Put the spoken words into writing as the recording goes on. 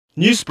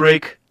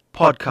Newsbreak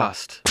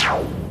Podcast.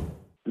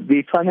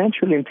 The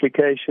financial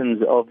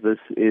implications of this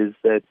is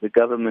that the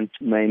government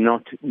may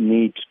not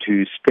need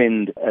to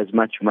spend as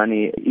much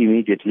money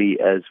immediately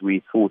as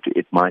we thought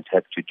it might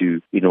have to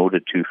do in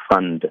order to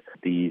fund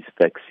these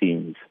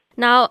vaccines.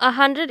 Now,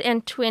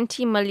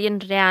 120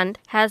 million rand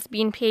has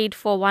been paid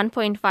for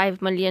 1.5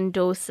 million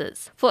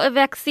doses. For a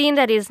vaccine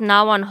that is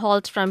now on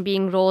halt from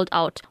being rolled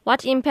out,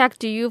 what impact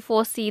do you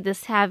foresee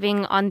this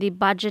having on the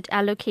budget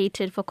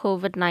allocated for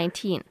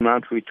COVID-19? The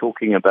amount we're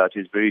talking about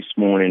is very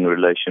small in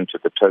relation to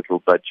the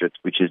total budget,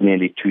 which is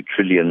nearly 2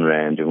 trillion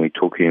rand, and we're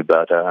talking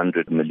about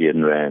 100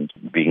 million rand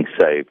being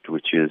saved,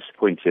 which is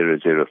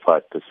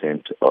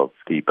 0.005% of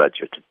the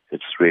budget.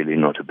 It's really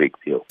not a big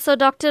deal. So,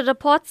 Doctor,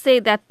 reports say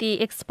that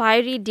the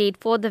expiry date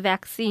for the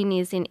vaccine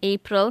is in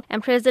April,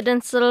 and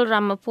President Cyril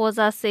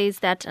Ramaphosa says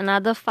that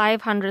another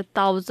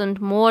 500,000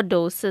 more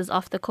doses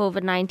of the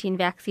COVID-19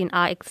 vaccine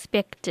are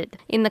expected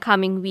in the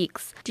coming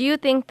weeks. Do you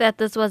think that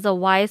this was a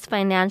wise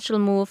financial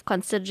move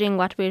considering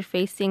what we're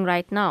facing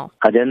right now?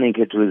 I don't think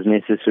it was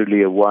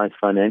necessarily a wise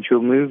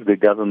financial move. The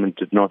government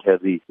did not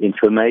have the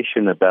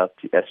information about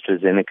the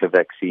AstraZeneca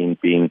vaccine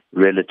being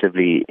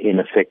relatively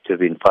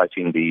ineffective in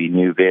fighting the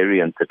new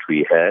variant that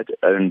we had.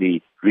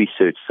 Only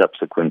research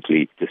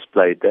subsequently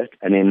displayed that.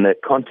 And in the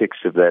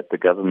context of that, the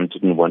government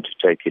didn't want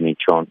to take any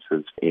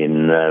chances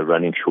in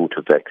running short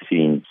of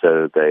vaccines.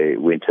 So they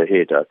went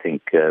ahead. I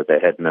think they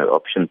had no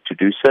option to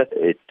do so.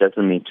 It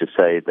doesn't mean to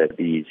say that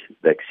these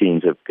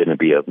vaccines are going to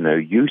be of no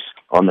use.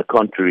 On the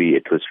contrary,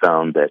 it was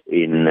found that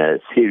in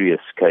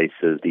serious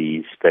cases,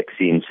 these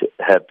vaccines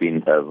have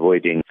been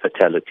avoiding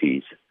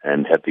fatalities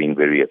and have been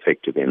very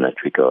effective in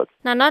that regard.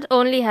 Now, not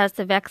only has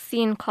the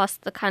vaccine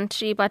cost the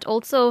country, but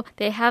also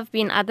there have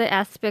been other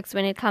aspects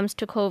when it comes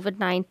to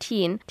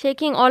COVID-19.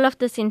 Taking all of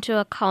this into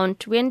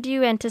account, when do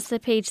you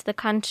anticipate the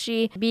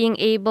country being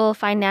able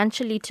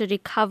financially to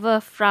recover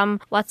from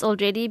what's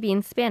already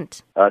been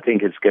spent? I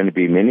think it's going to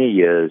be many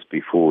years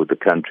before the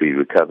country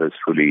recovers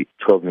fully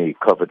from the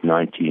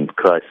COVID-19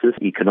 crisis.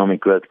 Economic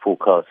growth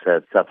forecasts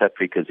have South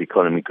Africa's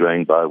economy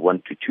growing by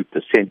 1 to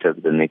 2% over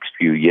the next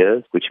few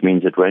years, which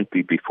means it won't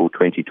be before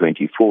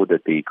 2024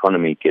 that the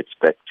economy gets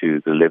back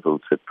to the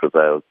levels that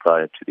prevailed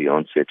prior to the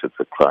onset of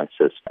the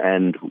crisis.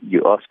 And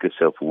you ask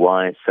yourself,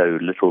 why so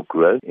little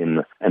growth?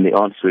 And the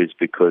answer is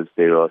because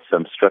there are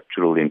some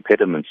structural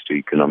impediments to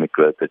economic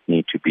growth that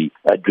need to be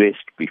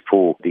addressed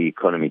before the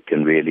economy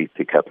can really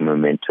pick up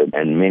momentum.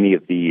 And many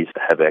of these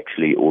have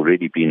actually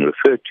already been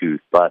referred to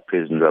by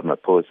President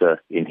Ramaphosa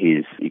in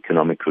his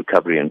economic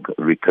recovery and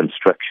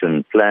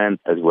reconstruction plan,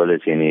 as well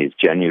as in his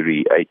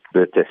January 8th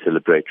birthday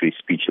celebratory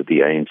speech of the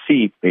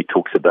ANC. He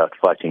talks about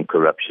fighting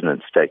corruption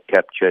and state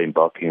capture,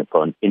 embarking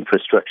upon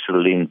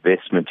infrastructural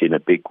investment in a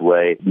big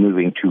way,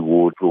 moving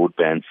toward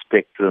broadband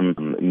spectrum,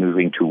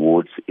 moving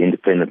towards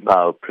independent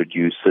power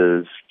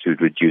producers to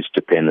reduce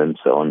dependence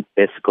on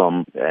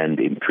Eskom and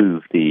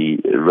improve the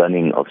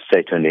running of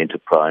state-owned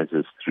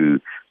enterprises through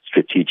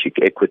strategic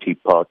equity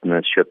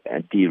partnership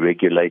and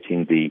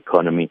deregulating the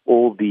economy.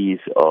 All these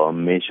are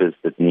measures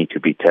that need to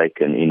be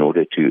taken in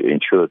order to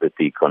ensure that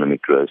the economy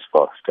grows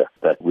faster.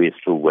 But we're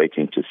still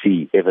waiting to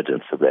see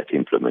evidence of that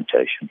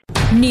implementation.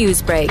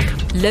 Newsbreak,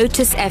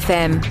 Lotus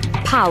FM,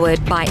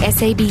 powered by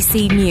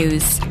SABC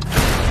News.